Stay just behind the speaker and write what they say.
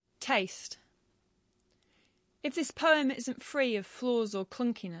taste. If this poem isn't free of flaws or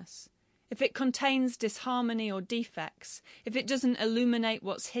clunkiness, if it contains disharmony or defects, if it doesn't illuminate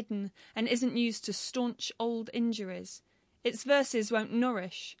what's hidden and isn't used to staunch old injuries, its verses won't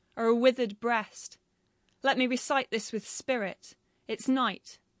nourish, or a withered breast. Let me recite this with spirit. It's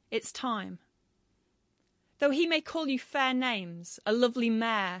night, it's time. Though he may call you fair names, a lovely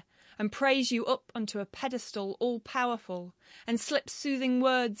mare, and praise you up onto a pedestal all-powerful, and slip soothing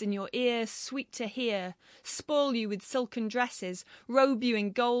words in your ear sweet to hear, spoil you with silken dresses, robe you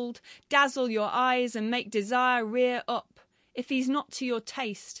in gold, dazzle your eyes and make desire rear up, if he's not to your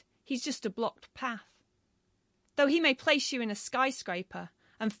taste, he's just a blocked path. Though he may place you in a skyscraper,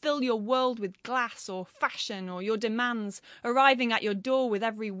 and fill your world with glass or fashion or your demands, arriving at your door with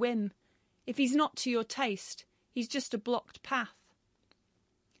every whim, if he's not to your taste, he's just a blocked path.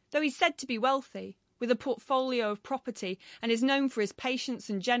 Though he's said to be wealthy, with a portfolio of property, and is known for his patience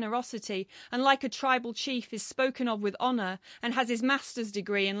and generosity, and like a tribal chief is spoken of with honour, and has his master's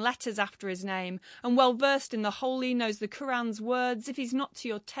degree and letters after his name, and well versed in the holy, knows the Quran's words, if he's not to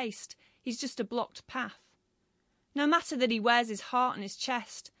your taste, he's just a blocked path. No matter that he wears his heart on his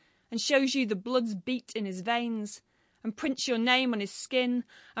chest, and shows you the blood's beat in his veins, and prints your name on his skin,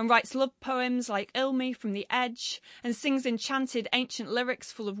 and writes love poems like Ilmi from the Edge, and sings enchanted ancient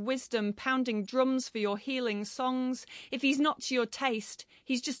lyrics full of wisdom, pounding drums for your healing songs, if he's not to your taste,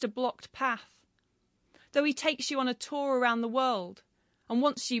 he's just a blocked path. Though he takes you on a tour around the world, and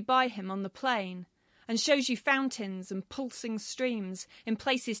wants you by him on the plane, and shows you fountains and pulsing streams in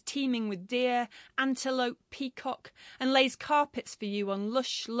places teeming with deer, antelope, peacock, and lays carpets for you on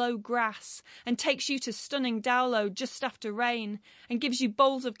lush, low grass, and takes you to stunning Dowlow just after rain, and gives you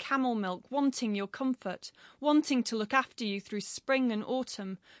bowls of camel milk, wanting your comfort, wanting to look after you through spring and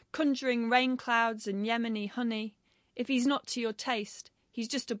autumn, conjuring rain clouds and Yemeni honey, if he's not to your taste, he's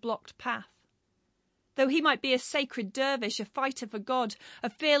just a blocked path. Though he might be a sacred dervish, a fighter for God, a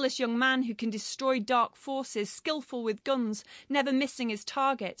fearless young man who can destroy dark forces, skillful with guns, never missing his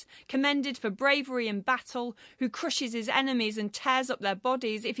target, commended for bravery in battle, who crushes his enemies and tears up their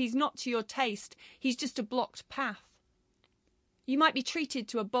bodies, if he's not to your taste, he's just a blocked path. You might be treated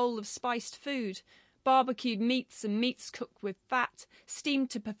to a bowl of spiced food, barbecued meats and meats cooked with fat,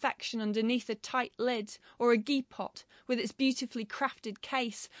 steamed to perfection underneath a tight lid, or a ghee pot with its beautifully crafted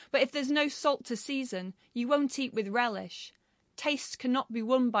case, but if there's no salt to season, you won't eat with relish. Taste cannot be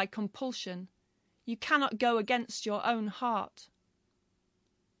won by compulsion. You cannot go against your own heart.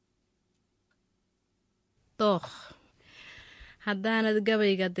 Doch haddaanad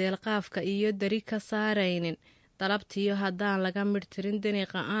gabayga deelqaafka iyo dari ka saaraynin, dalabtiyo haddaan laga midhtirin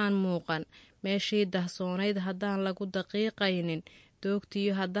diniqa aan muuqan, meeshii dahsoonayd haddaan lagu daqiiqaynin,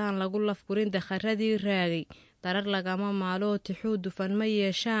 doogtiyo haddaan lagu lafgurin dakharadii raagay, darar lagama maaloo tixuu dufan ma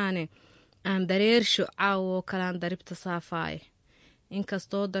yeeshaane, aan dareersho caawoo kalaan daribta saafaaye.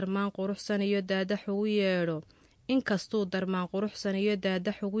 Inkastuu darmaan quruxsan iyo daadax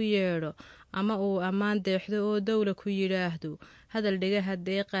ugu yeedho, ama uu ammaan deexdo oo dawla ku yidhaahdo, hadal dhegaha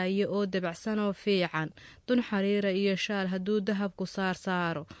deeqaayo oo dabacsan oo fiican, dun xariira iyo shaal hadduu dahabku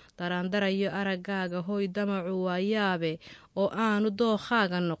saarsaaro, daraandarayo araggaaga hoy damacu waa yaabe, oo aanu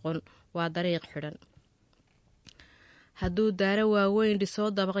dookhaaga noqon, waa dariiq xidhan. Hadduu daara waaweyn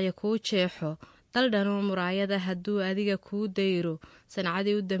dhisoo dabaqya kuu jeexo, daldhanoo muraayada hadduu adiga kuu dayro,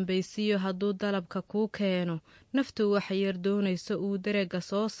 sancadii u dambaysiyo hadduu dalabka kuu keeno, naftu waxa yar doonayso uu dareega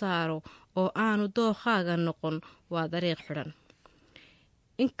soo saaro, oo aanu dookhaaga noqon, waa dariiq xidhan.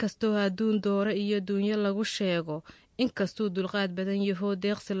 Inkastoo adduun dooro iyo duunyo lagu sheego, inkastuu dulqaad badan yahoo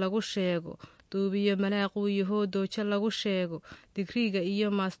deeqsi lagu sheego, duubiyo malaaquu yahoo doojo lagu sheego, digriga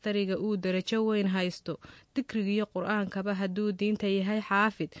iyo maastariga uu darajo weyn haysto, digrigiyo qur-aankaba hadduu diinta yahay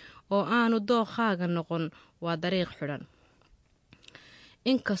xaafid, oo aanu dookhaaga noqon, waa dariiq xidhan.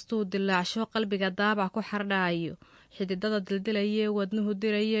 Inkastuu dilaacsho qalbiga daabac ku xardhaayo, xididada dildilayee wadnuhu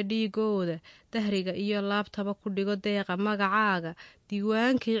diraya dhiigooda, dahriga iyo laabtaba ku dhigo deeqa magacaaga,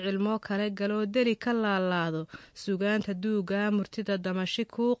 diiwaankii cilmoo kale galoo deli ka laalaado, sugaanta duugaa murtida damashi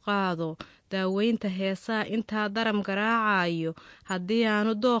kuu qaado, daaweynta heesaa intaa daram garaacayo, haddii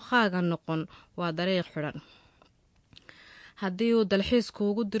aanu dookhaaga noqon, waa dariiq xidhan. Haddii uu dalxiis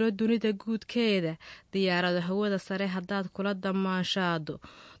kuugu diro dunida guudkeeda, diyaarado hawada sare haddaad kula damaanshaado,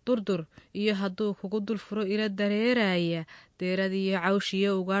 durdur iyo hadduu kugu dulfuro ila dareeraya, deerad iyo cawsh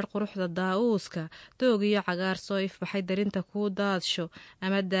iyo ugaadh quruxda daa'uuska, doog iyo cagaar soo ifbaxay darinta kuu daadsho,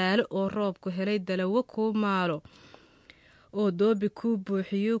 ama daalo oo roobku helay dalawo kuu maalo, oo doobi kuu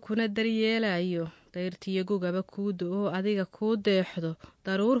buuxiyo kuna daryeelayo, dayrtiyo gugaba kuu do-oo adiga kuu deexdo,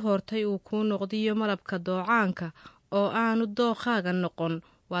 daruur hortay uu kuu noqdiyo malabka doocaanka, oo aanu dookhaaga noqon,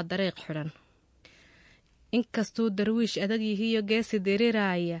 waa dariiq xidhan. inkastuu darwiish adag yihiyo geesi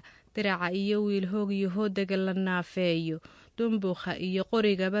diriraya diraca iyo wiil hoog iyo hoodega la naafeeyo dumbukha iyo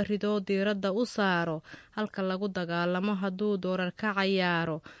qorigaba ridoo diiradda u saaro halka lagu dagaalamo hadduu doorar ka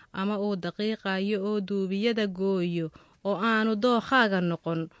cayaaro ama uu daqiiqayo oo duubiyada gooyo oo aanu dookhaaga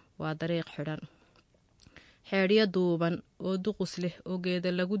noqon waa dariiq xidhan. xeedhyo duuban oo duqus leh oo geeda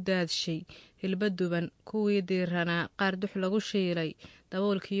lagu daadshay hilba duban kuwii diiranaa qaar dux lagu shiilay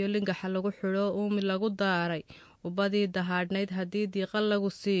daboolkiiyo lingaxa lagu xidho uumi lagu daaray ubadii dahaadhnayd haddii diiqa lagu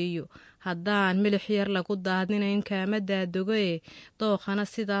siiyo haddaan milix yar lagu daadinayn kaama daadogoe dookhana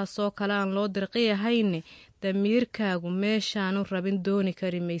sidaasoo kale aan loo dirqiyahayne damiirkaagu meeshaanu rabin dooni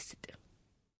kari maysid.